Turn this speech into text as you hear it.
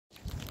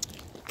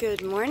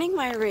Good morning,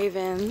 my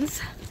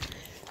ravens.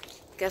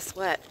 Guess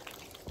what?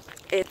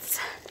 It's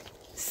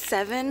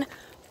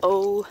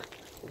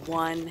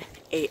 7:01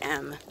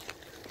 a.m.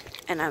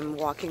 and I'm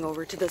walking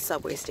over to the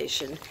subway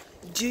station.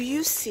 Do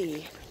you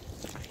see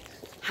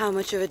how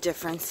much of a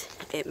difference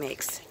it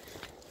makes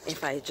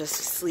if I just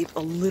sleep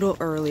a little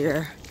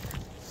earlier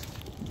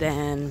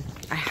than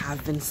I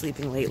have been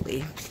sleeping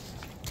lately?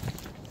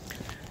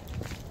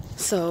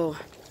 So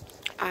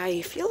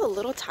I feel a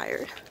little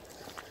tired,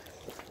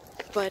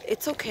 but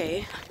it's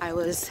okay. I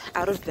was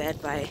out of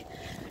bed by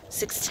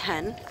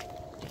 6:10.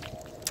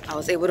 I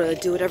was able to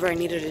do whatever I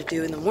needed to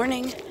do in the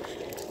morning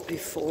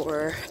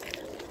before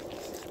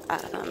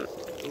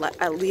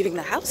leaving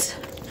the house.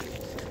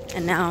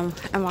 And now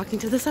I'm walking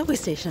to the subway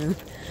station.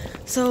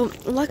 So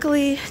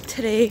luckily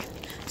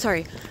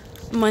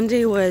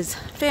Monday was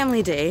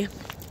family day,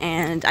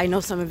 and I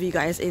know some of you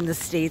guys in the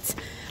States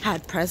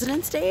had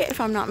President's Day, if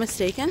I'm not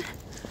mistaken.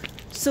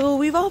 So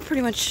we've all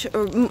pretty much,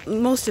 or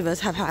most of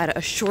us have had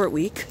a short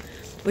week,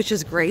 which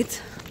is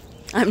great.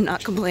 I'm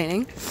not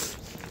complaining.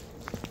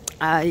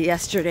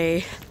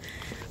 Yesterday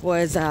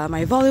was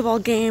my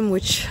volleyball game,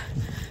 which,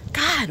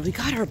 God, we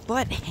got our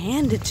butt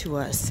handed to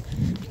us.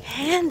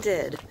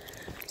 Handed.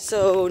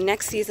 So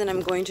next season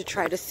I'm going to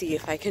try to see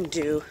if I can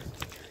do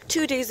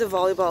 2 days of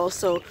volleyball.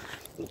 So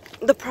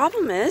the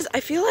problem is, I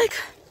feel like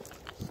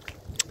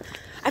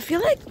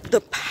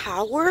the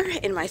power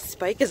in my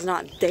spike is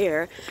not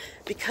there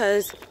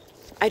because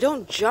I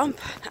don't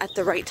jump at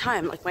the right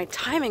time. Like, my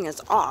timing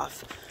is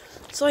off.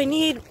 So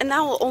and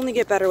that will only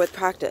get better with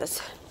practice.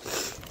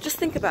 Just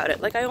think about it.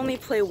 Like, I only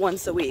play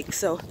once a week.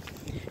 So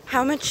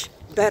how much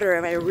better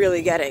am I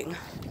really getting?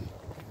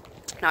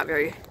 Not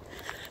very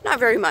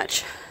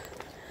much.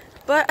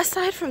 But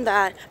aside from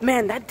that,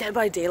 man, that Dead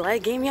by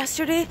Daylight game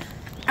yesterday,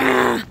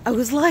 I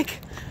was like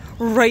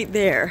right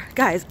there.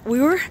 Guys,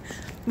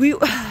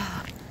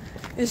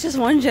 it's just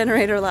one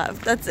generator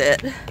left. That's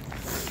it.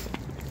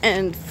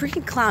 And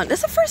freaking clown.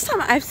 That's the first time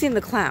I've seen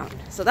the clown.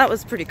 So that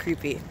was pretty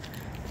creepy.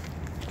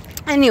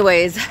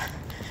 Anyways,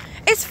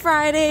 it's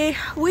Friday.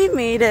 We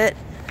made it.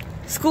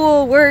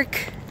 School,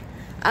 work,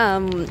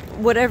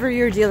 whatever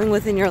you're dealing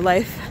with in your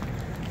life.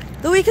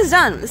 The week is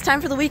done. It's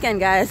time for the weekend,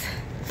 guys.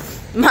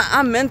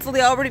 I'm mentally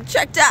already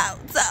checked out.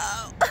 So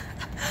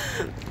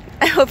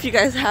I hope you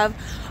guys have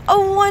a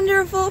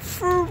wonderful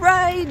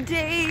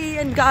Friday,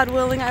 and God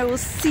willing, I will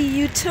see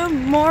you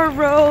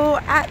tomorrow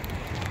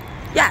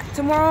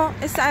tomorrow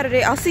is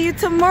Saturday. I'll see you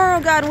tomorrow,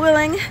 God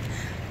willing.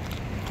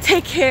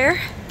 Take care,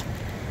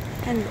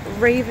 and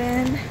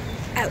Raven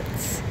out.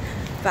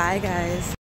 Bye, guys.